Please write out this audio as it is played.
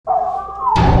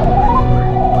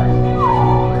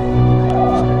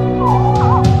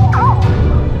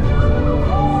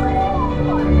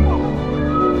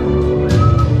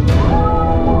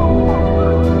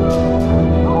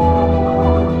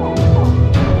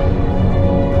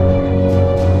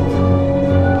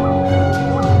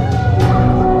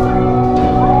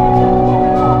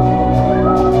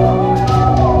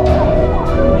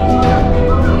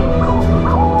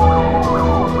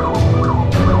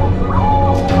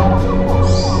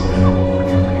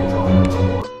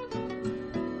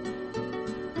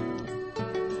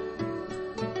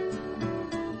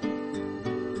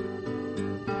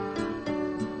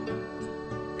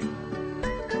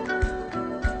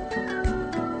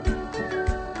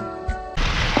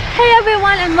Hey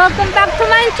everyone, and welcome back to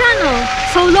my channel.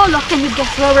 So Lolo, can you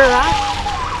guess where we're at?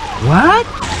 What?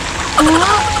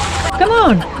 Come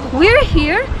on. We're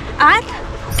here at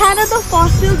Canada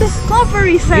Fossil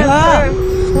Discovery Center,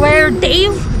 where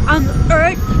they've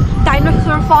unearthed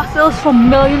dinosaur fossils from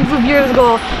millions of years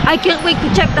ago. I can't wait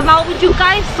to check them out with you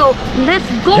guys. So let's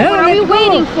go. Yeah, what are we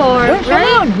waiting for? Come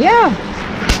on, yeah.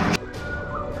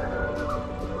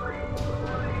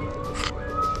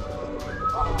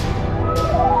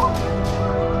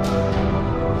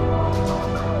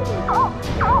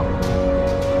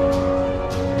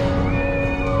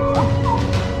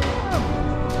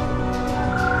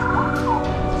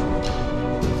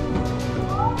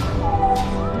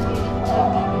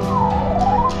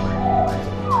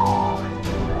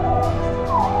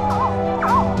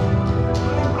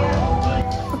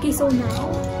 Okay, so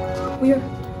now we're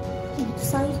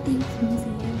inside the museum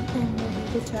and we're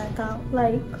going to check out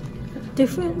like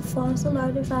different fossil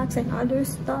artifacts and other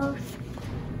stuff.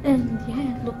 And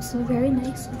yeah, it looks very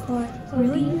nice so far.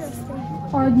 Really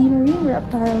ordinary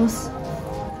reptiles.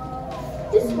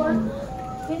 This one,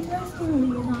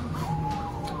 interestingly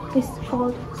enough, is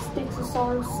called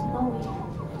Dinosaurs Snowy,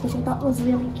 which I thought was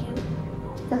really cute.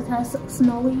 That has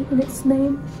Snowy in its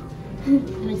name.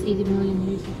 And it's 80 million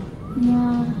years ago.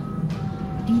 Yeah.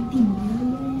 80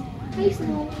 million? Hi,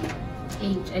 Snowy.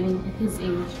 His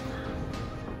age.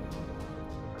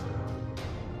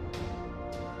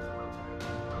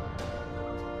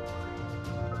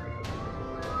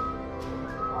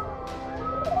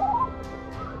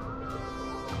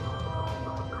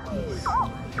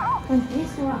 And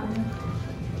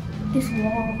this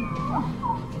wall,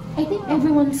 I think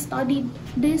everyone studied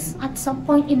this at some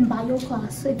point in bio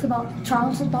class. It's about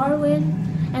Charles Darwin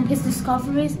and his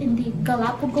discoveries in the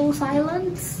Galapagos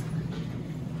Islands.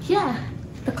 Yeah,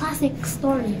 the classic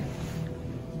story.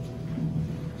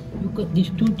 Look at this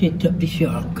tooth of the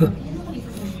shark.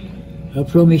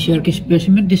 From a shark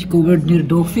specimen discovered near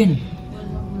Dauphin.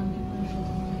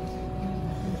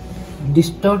 This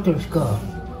turtle skull.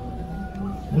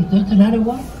 Was that another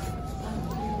one?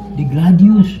 The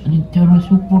gladius, an internal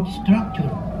support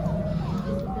structure.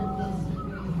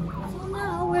 So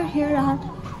now we're here at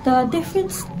the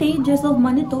different stages of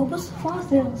Manitoba's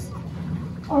fossils: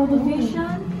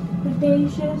 Ordovician,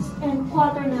 Cretaceous, and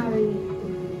Quaternary.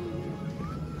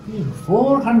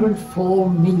 404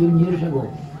 million years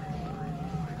ago.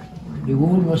 The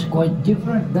world was quite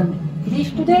different than it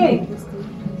is today.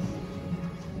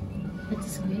 It's a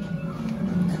squid.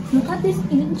 Look at this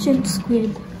ancient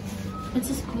squid. It's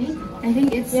a squid? I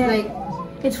think it's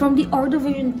it's from the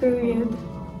Ordovician period,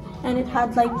 and it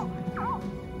had like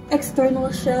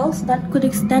external shells that could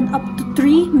extend up to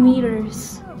 3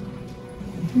 meters.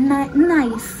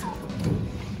 Nice.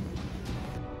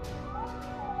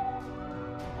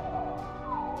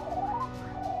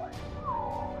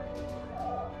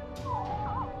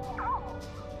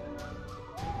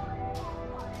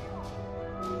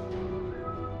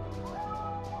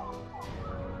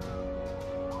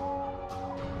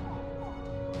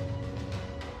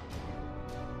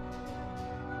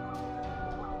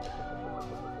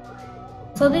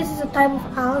 So this is a type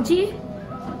of algae,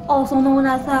 also known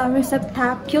as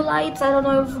receptaculites. I don't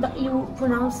know if you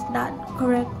pronounced that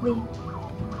correctly,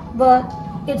 but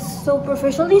it's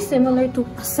superficially similar to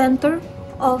a center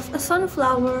of a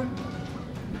sunflower.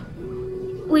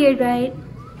 Weird, right?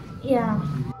 Yeah.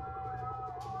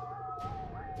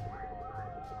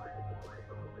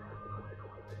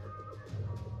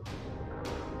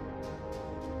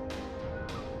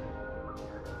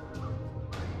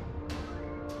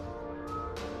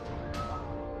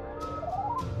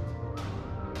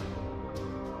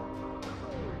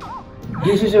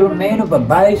 This is a remain of a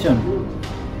bison.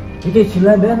 It is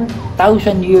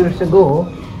 11,000 years ago.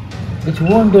 It's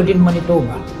wandered in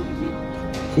Manitoba.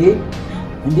 See?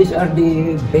 And these are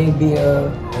the baby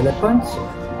elephants.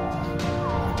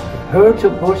 Herds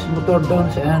of horse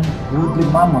motordons and woolly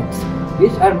mammoths.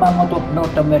 These are mammoths of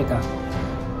North America.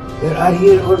 They are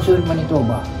here also in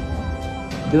Manitoba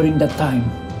during that time.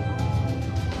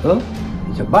 So,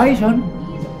 it's a bison.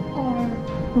 These are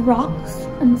rocks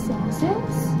and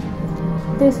fossils.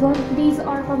 These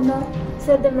are from the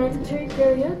sedimentary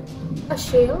period, a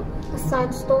shale, a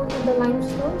sandstone, and a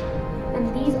limestone.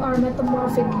 And these are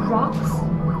metamorphic rocks,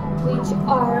 which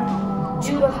are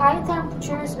due to high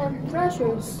temperatures and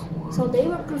pressures. So they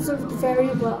were preserved very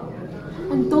well.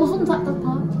 And those ones at the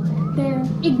top, they're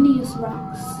igneous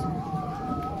rocks.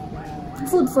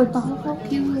 Food for thought. How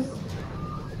cute.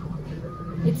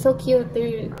 It's so cute.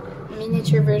 They're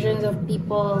miniature versions of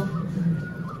people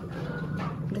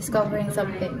discovering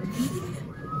something.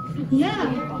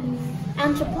 Yeah.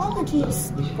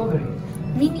 Anthropologist. Discovery.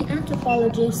 Mini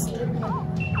anthropologist.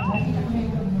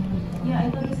 Yeah, I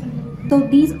thought this. So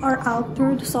these are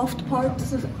altered soft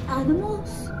parts of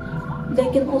animals. They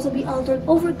can also be altered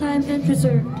over time and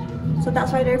preserved. So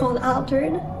that's why they're called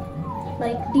altered.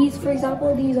 Like these, for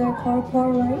example, these are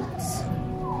corporites,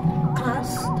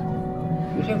 cast,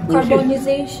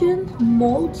 carbonization,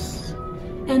 molds,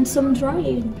 and some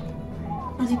drying.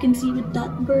 As you can see with that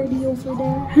birdie over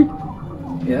there.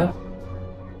 Yeah.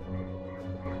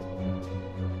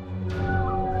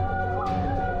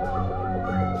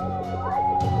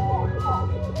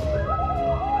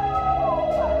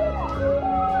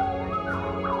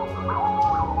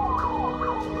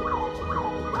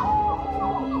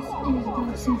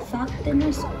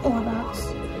 Symphatinus audax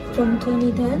from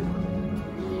 2010,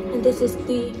 and this is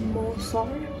the Mosar.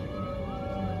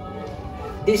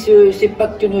 This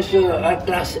Symphatinus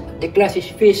the class is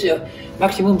fish,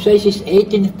 maximum size is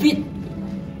 18 feet.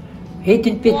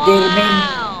 18 feet.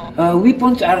 Wow. Their main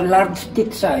weapons are large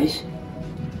teeth size.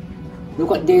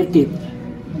 Look at their teeth.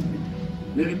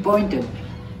 Very pointed.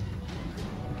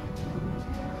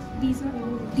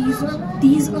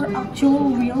 These are actual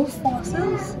real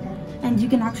fossils, and you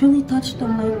can actually touch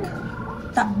them. Like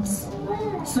that's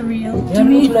surreal They to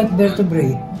me. look like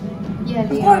vertebrae. Yeah,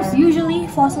 Of course, usually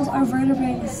fossils are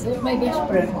vertebrae. They're my best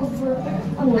friend.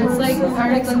 It's like a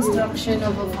reconstruction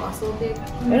of a fossil pig.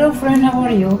 Hello friend, how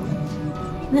are you?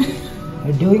 Are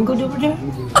you doing good over there?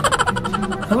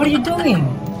 How are you doing?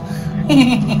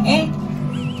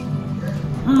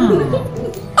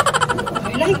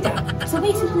 I like that. So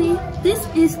basically, this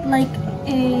is like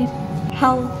a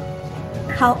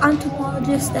how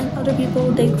anthropologists and other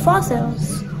people take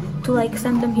fossils to like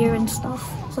send them here and stuff.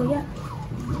 So yeah.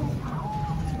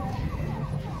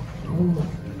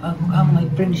 Oh, my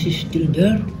friend is still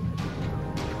there.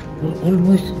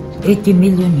 Almost 80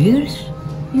 million years.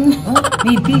 Oh,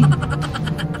 maybe.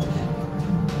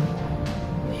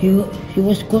 She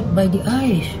was caught by the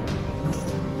ice.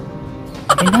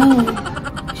 And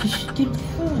now she's still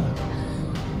there.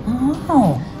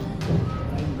 Oh.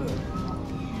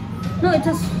 No, it's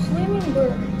a swimming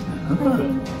bird.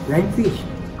 Live fish.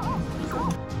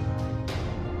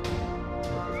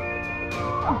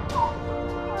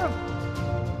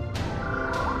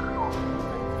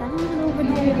 Over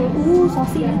there. Ooh,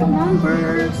 saucy little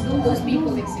numbers. Those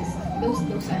people exist. Those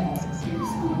animals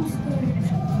exist.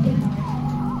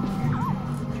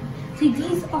 See,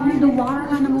 these are the water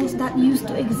animals that used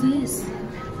to exist.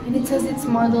 And it says it's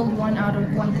modeled 1 out of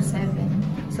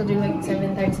 27. So they're like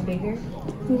 7 times bigger.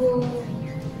 Whoa.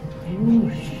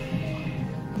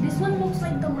 This one looks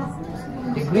like the Loch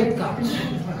The great cats.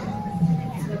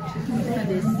 Look at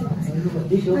this. Look at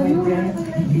this, oh I my know, I friend.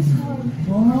 like this one.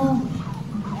 Oh.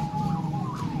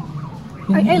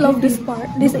 I love this part,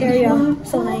 this area.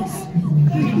 So nice.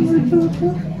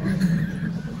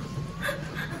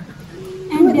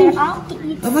 And they're out to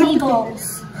eat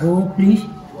seagulls. Oh, please.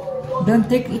 Don't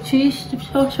take it.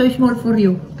 It's so small for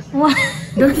you. What?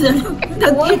 Don't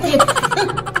eat it.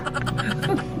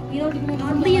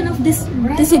 Oddly enough,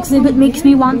 this exhibit makes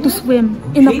me want to swim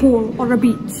in a pool or a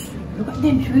beach. Look at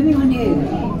them swimming on the air.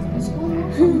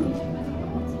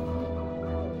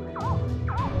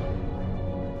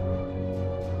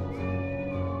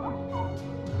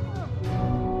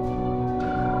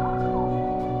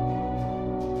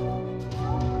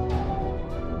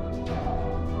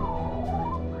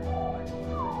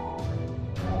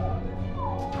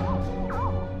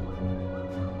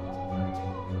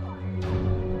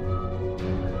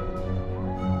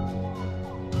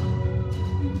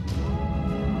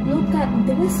 Look at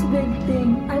this big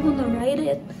thing. I want to ride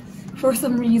it for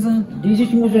some reason. This is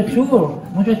mosasaur.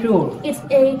 Mosasaur. It's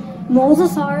a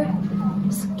mosasaur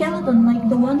skeleton, like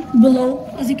the one below,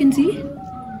 as you can see.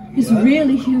 It's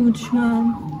really huge,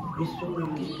 man.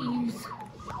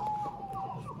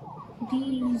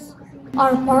 These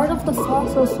are part of the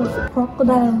fossils of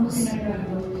crocodiles.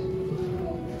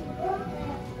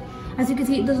 As you can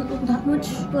see, it doesn't look that much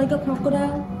like a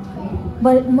crocodile,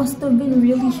 but it must have been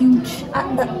really huge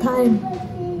at that time.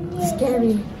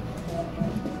 Scary.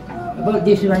 About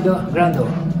this one, Grando.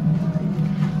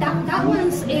 That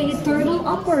one's a turtle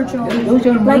upper jaw. Those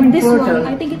are Like marine this turtle. one,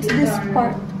 I think it's this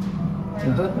part.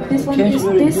 This one Change is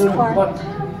very this during part. what?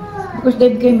 Because they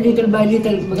became little by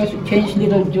little, because it changed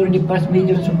little during the past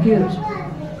millions of years.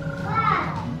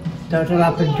 Turtle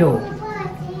upper jaw.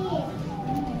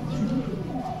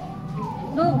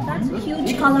 No, that's a huge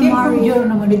It came from here calamari.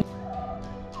 naman.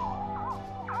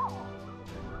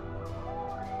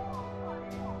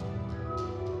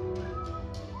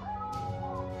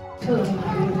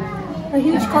 A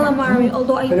huge calamari. calamari,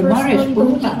 although I Calamares, personally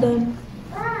don't eat pulutan. them.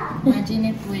 Imagine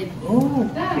it with. Oh,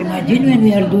 imagine when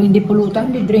we are doing the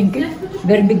pulutan, the drinking,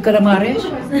 very big calamares.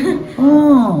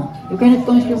 Oh, you cannot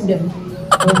consume them.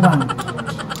 Oh, man.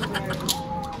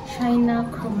 China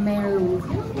Khmer.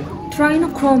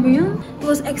 Trinachromium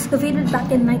was excavated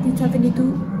back in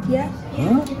 1972. Yeah.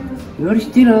 Huh? You're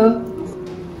still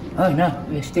oh, no,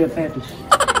 we're still fetus.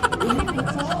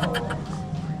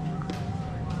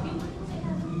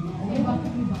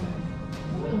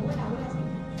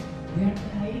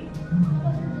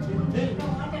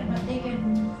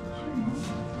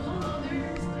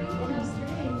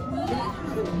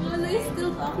 Are they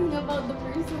still talking about the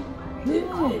person?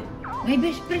 No, my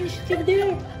best friend is still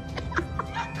there.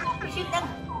 You see that?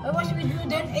 I was with you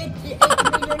then 8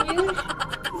 million years.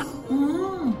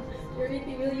 Oh. You're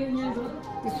 80 million years old.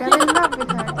 You fell in love with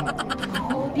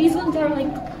her. These ones are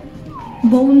like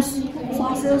bones,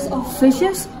 fossils of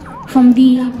fishes from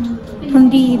the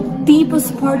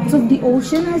deepest parts of the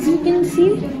ocean, as you can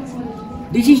see.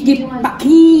 This is the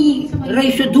Paki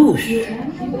residues.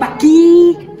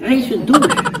 Paki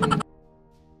residues.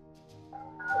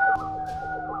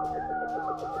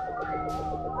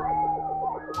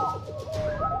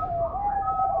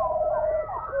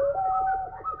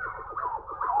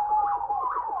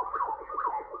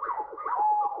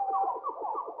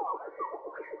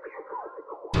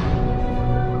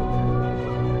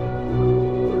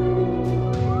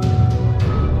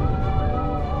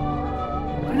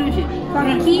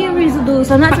 Paki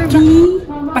residues. I'm not sure.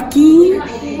 Paki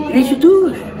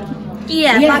residues.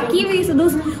 Yeah, Yeah. Paki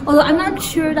residues. Although I'm not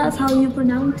sure that's how you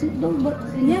pronounce it though. But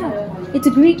yeah, it's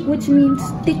Greek, which means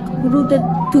thick-rooted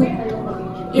tooth.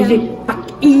 Is Yeah. it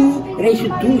Paki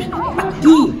residues?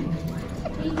 Paki.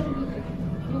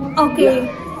 Okay.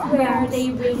 Where they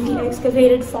bring the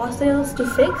excavated fossils to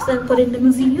fix and put in the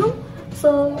museum.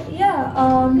 So yeah,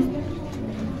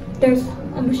 there's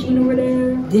a machine over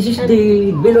there. This is and-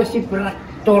 the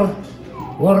Velociraptor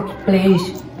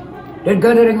workplace. They're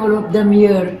gathering all of them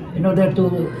here in order to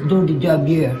do the job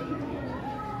here.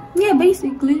 Yeah,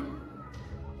 basically.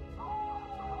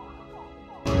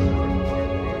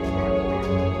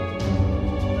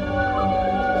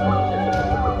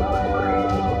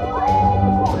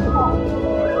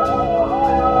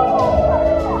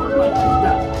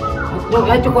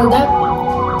 What do you call that?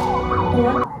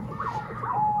 What?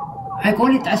 I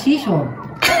call it a scissor.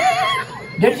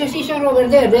 There's a scissor over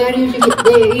there. They are using it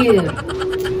here.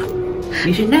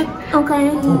 You see that? Okay.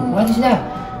 Oh, what is that?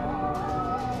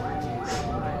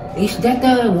 Is that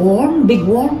a worm? Big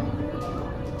worm?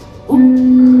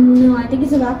 No, I think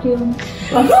it's a vacuum.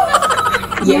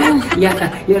 Yeah, you're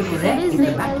That correct. is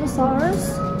the Dinosaurs,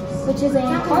 which is a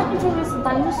carnivorous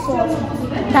dinosaur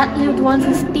that lived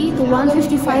 150 to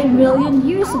 155 million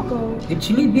years ago. It's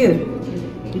live here.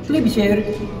 It lives here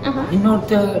Uh-huh. in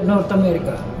North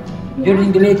America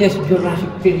during the latest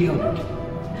Jurassic period.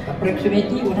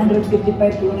 Approximately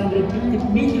 155 to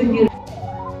 150 million years.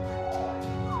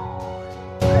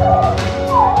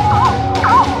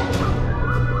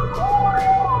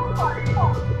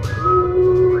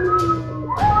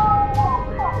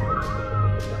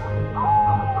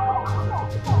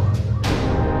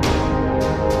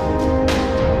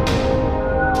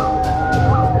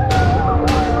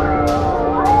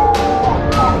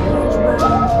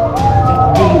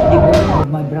 The bone of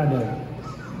my brother.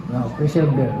 No,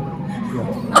 preserved there.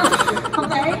 Yeah.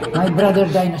 Okay. My brother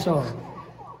dinosaur.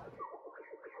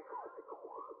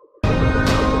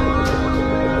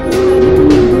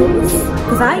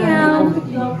 Because I am.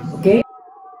 Okay?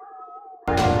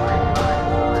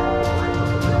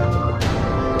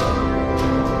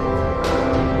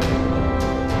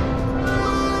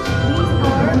 These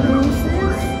are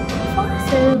Bruce's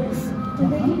fossils.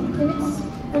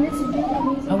 And it's really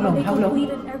amazing How long? they How long?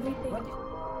 completed everything.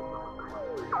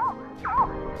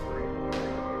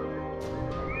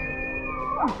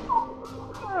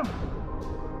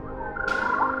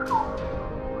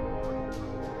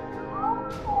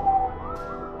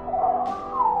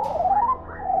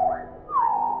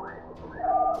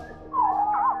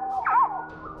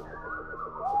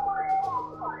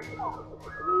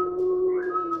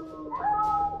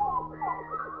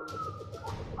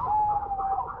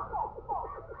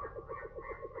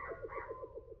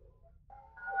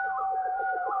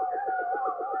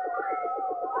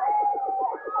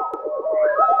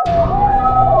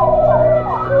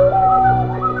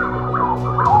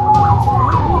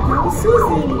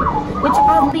 Susie, which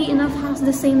oddly enough has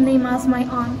the same name as my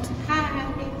aunt.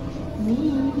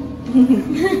 Me.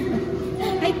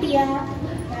 Hi, Tia.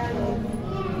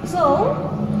 So,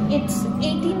 it's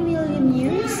 18 million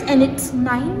years and it's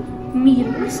 9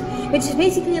 meters, which is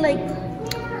basically like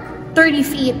 30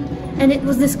 feet, and it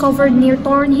was discovered near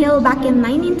Thornhill back in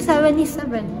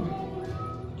 1977.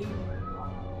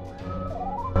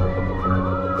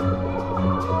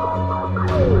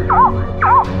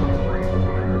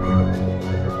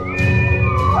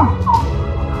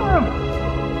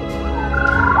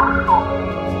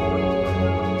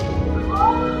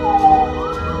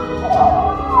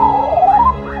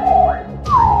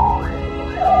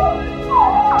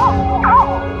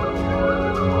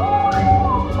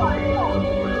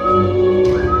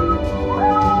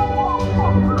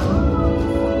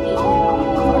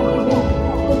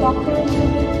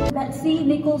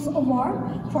 Award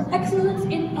for excellence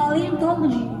in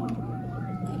paleontology.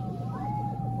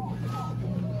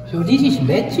 So this is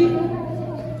Betsy.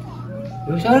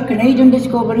 Those are Canadian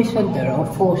Discovery Center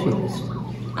of Fossils.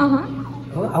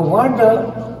 Award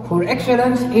for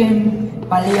excellence in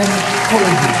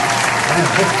paleontology.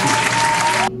 Betsy.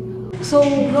 So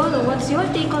Rolo, what's your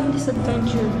take on this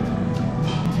adventure?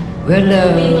 Well,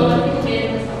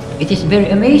 it is very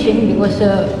amazing because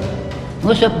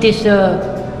most of these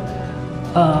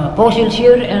fossils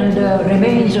here and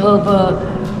remains of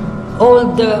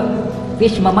old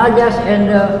fish, mammalias and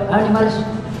animals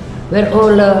were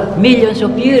all millions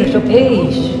of years of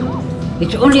age.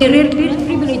 It's only a real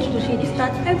privilege to see this.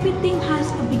 That everything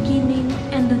has a beginning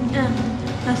and an end,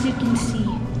 as you can see.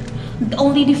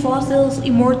 Only the fossils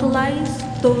immortalize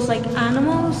those like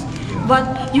animals,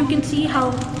 but you can see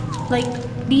how like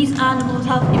these animals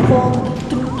have evolved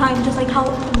through time, just like how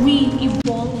we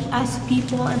evolve as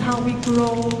people and how we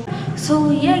grow. So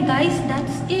yeah guys,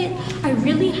 that's it. I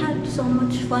really had so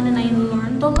much fun and I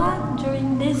learned a lot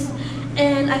during this,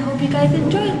 and I hope you guys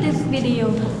enjoyed this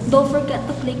video. Don't forget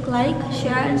to click like,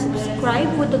 share and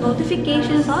subscribe with the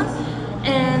notifications on.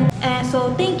 And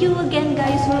so thank you again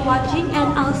guys for watching,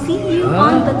 and I'll see you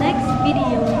on the next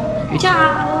video.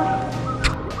 Ciao.